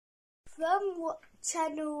From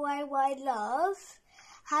channel YY Love,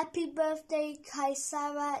 happy birthday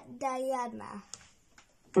Kaisara Diana.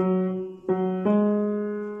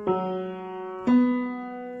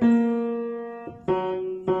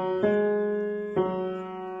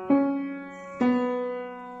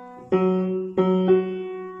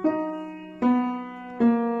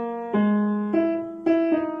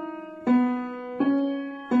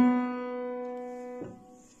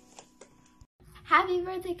 Happy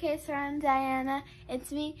birthday, Kaisara and Diana.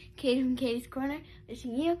 It's me, Kate from Katie's Corner,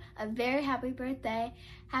 wishing you a very happy birthday.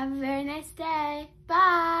 Have a very nice day.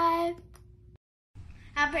 Bye.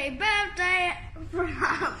 Happy birthday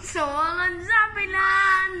from Soul and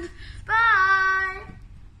Zombieland. Bye.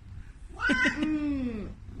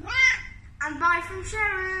 And bye from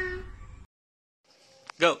Sharon.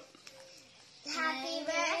 Go. Happy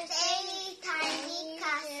birthday, Tiny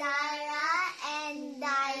Kasara and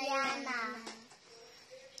Diana.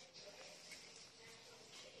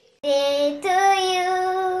 Day to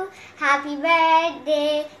you. Happy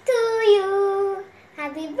birthday to you.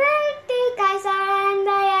 Happy birthday, Kasara and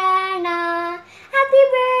Diana. Happy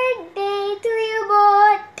birthday to you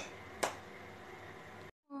both.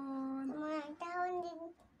 Ulang tahun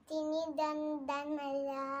Tini dan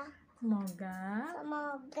Danaya. Semoga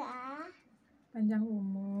Panjang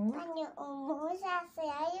umur.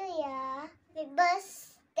 Sehat-sehat ya. Happy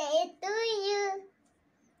birthday to you.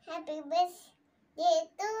 Happy birthday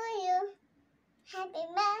to you. Happy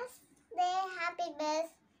birthday, happy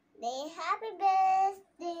birthday, happy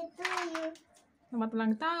birthday to you. Selamat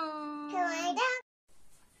ulang tahun. Selamat tahun.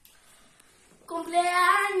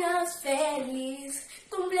 Cumpleaños feliz,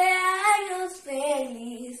 cumpleaños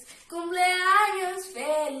feliz, cumpleaños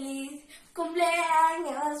feliz,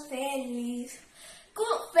 cumpleaños feliz.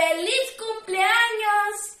 Feliz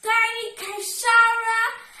cumpleaños, Tiny Kaisara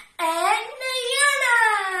and Diana.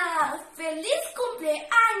 Feliz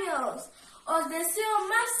cumpleaños. Os deseo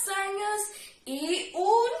más años y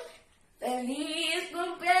un feliz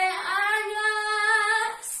cumpleaños.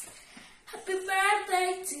 Happy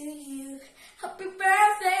birthday to you. Happy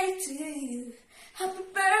birthday to you. Happy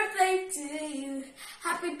birthday to you.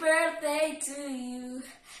 Happy birthday to you.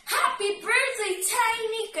 Happy birthday,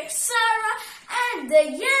 Tiny Kaisara and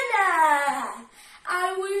Diana.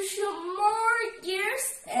 I wish you more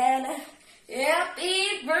years and a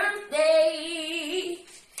happy birthday.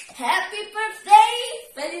 Happy birthday.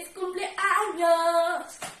 Feliz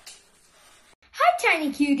cumpleaños. Hi,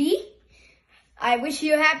 tinyqd. I wish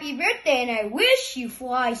you a happy birthday and I wish you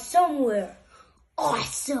fly somewhere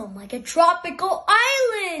awesome, like a tropical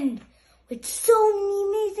island with so many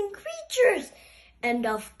amazing creatures. And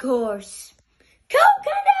of course,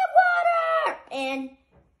 coconut water. And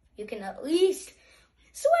you can at least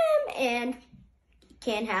swim and you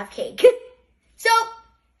can have cake. So,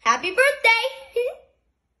 happy birthday.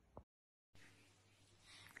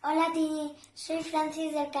 Hola Tini, soy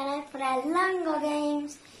Francis del canal Franlango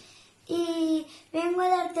Games y vengo a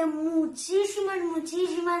darte muchísimas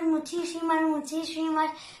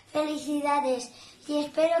felicidades y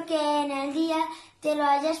espero que en el día te lo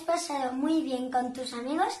hayas pasado muy bien con tus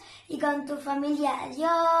amigos y con tu familia.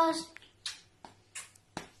 Adiós.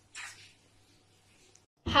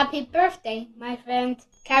 Happy birthday, my friend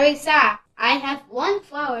Kaisara. I have one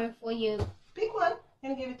flower for you. Pick one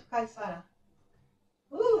and give it to Kaisara.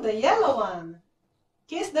 Ooh, the yellow one.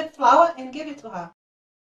 Kiss that flower and give it to her.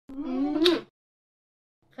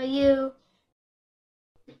 For you.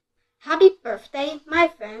 Happy birthday, my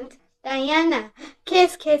friend Diana.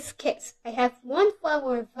 Kiss, kiss, kiss. I have one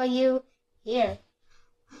flower for you here.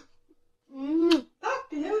 That's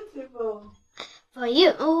beautiful. For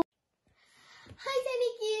you. Hi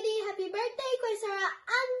tinyqd, happy birthday Kaisara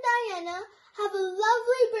and Diana. Have a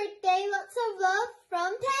lovely birthday, lots of love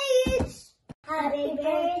from Paige. Happy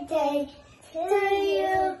birthday to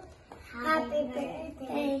you. Happy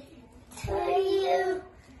birthday to you.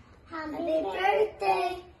 Happy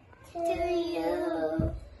birthday to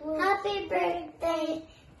you. Happy birthday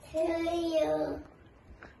to you.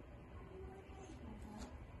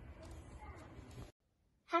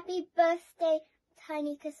 Happy birthday,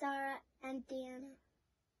 Tiny Kaisara and Diana.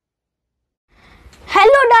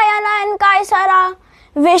 Hello Diana and Kaisara.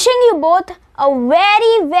 Wishing you both a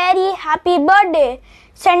very happy birthday.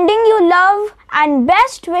 Sending you love and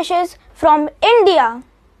best wishes from India.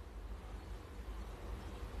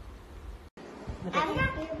 Happy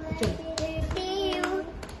birthday to you.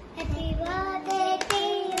 Happy birthday to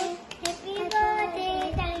you. Happy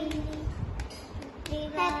birthday, Tiny. Happy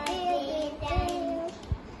birthday to you.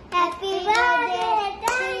 Happy birthday,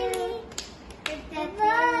 Tiny. Happy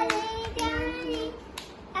birthday, Tiny.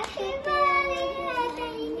 Happy birthday.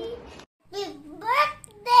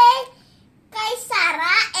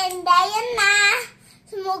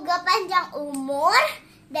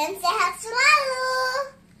 Dan sehat selalu.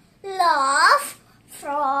 Love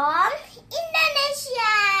from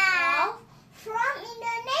Indonesia. Love from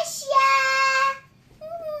Indonesia.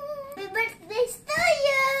 Happy birthday to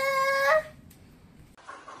you.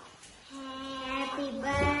 Happy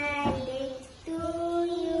birthday to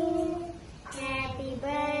you. Happy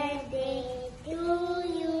birthday to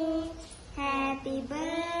you. Happy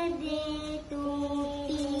birthday to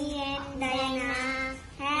Tini and Diana.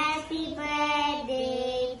 Happy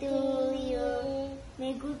birthday to you.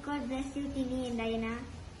 May good God bless you, Tini and Diana.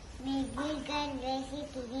 May good God bless you,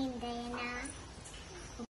 Tini and Diana.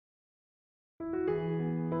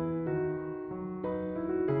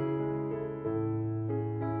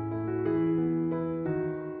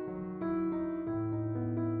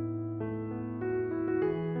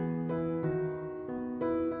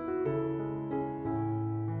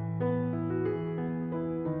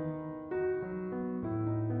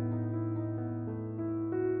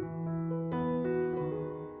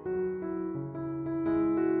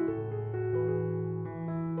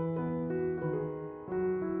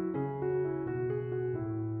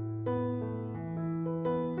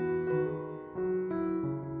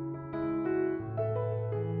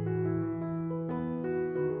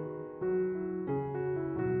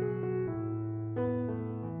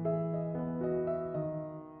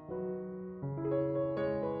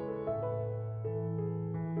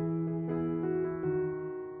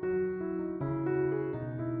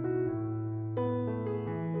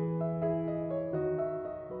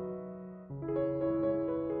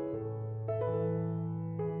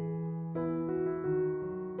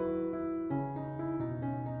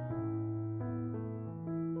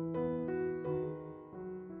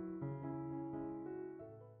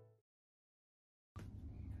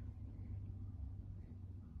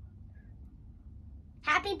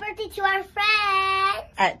 Happy birthday to our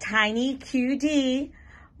friends at tinyqd.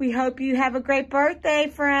 We hope you have a great birthday,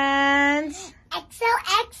 friends.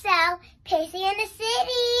 XOXO, Pacey in the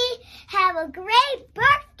City. Have a great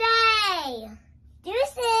birthday.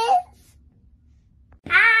 Deuces.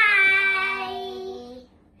 Hi.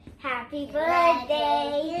 Happy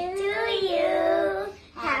birthday to you.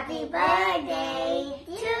 Happy birthday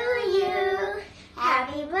to you.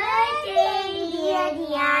 Happy birthday, dear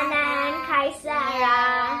Diana and Kaisara.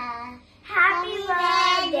 Happy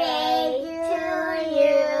birthday to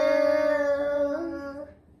you.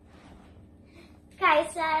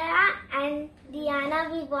 Kaisara and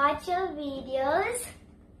Diana, we watch your videos.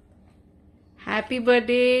 Happy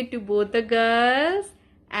birthday to both the girls.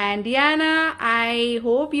 And Diana, I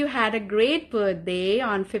hope you had a great birthday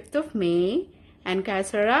on 5th of May. And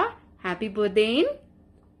Kaisara, happy birthday in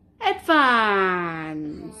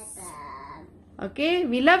advance. Okay,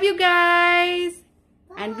 we love you guys.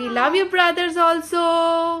 And we love your brothers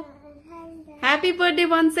also. Happy birthday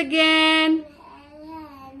once again.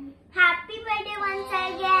 Happy birthday once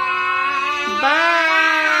again.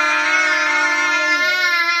 Bye.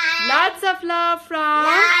 Lots of love from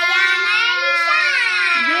Diana and Isha.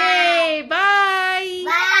 Yay. Bye.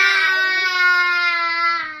 Bye.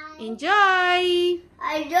 Enjoy.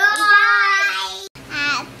 Enjoy.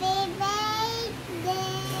 Happy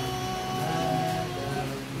birthday.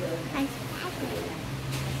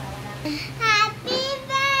 Happy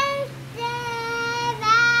birthday.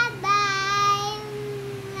 Bye-bye.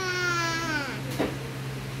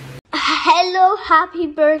 Hello, happy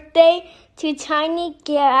birthday to Tiny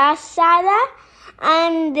Sarah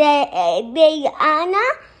and Diana.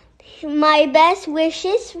 My best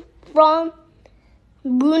wishes from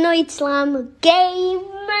Bruno Islam Gamer.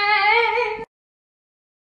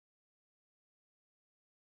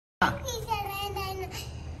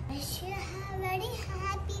 Wish you a very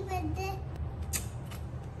happy birthday.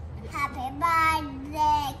 Happy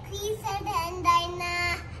birthday, Chris and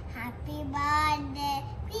Diana. Happy birthday,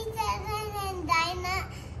 Chris and Diana.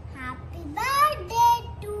 Happy birthday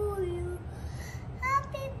to you.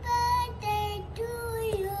 Happy birthday to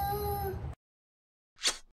you.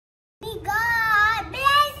 May God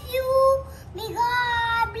bless you. May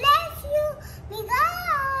God bless you. May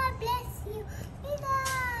God bless you. May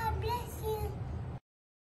God bless you.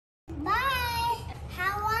 Bye.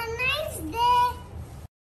 Have a nice day.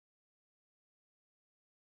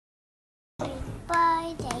 Happy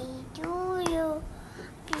birthday to you.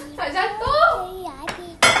 Happy birthday. Happy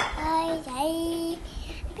birthday.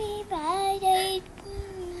 Happy birthday to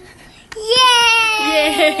you.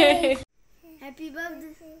 Yay! Happy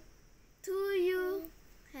birthday to you.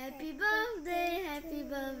 Happy birthday, happy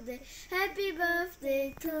birthday, happy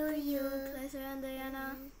birthday to you, Classer and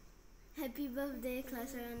Diana. Happy birthday,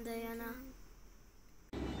 Classer and Diana.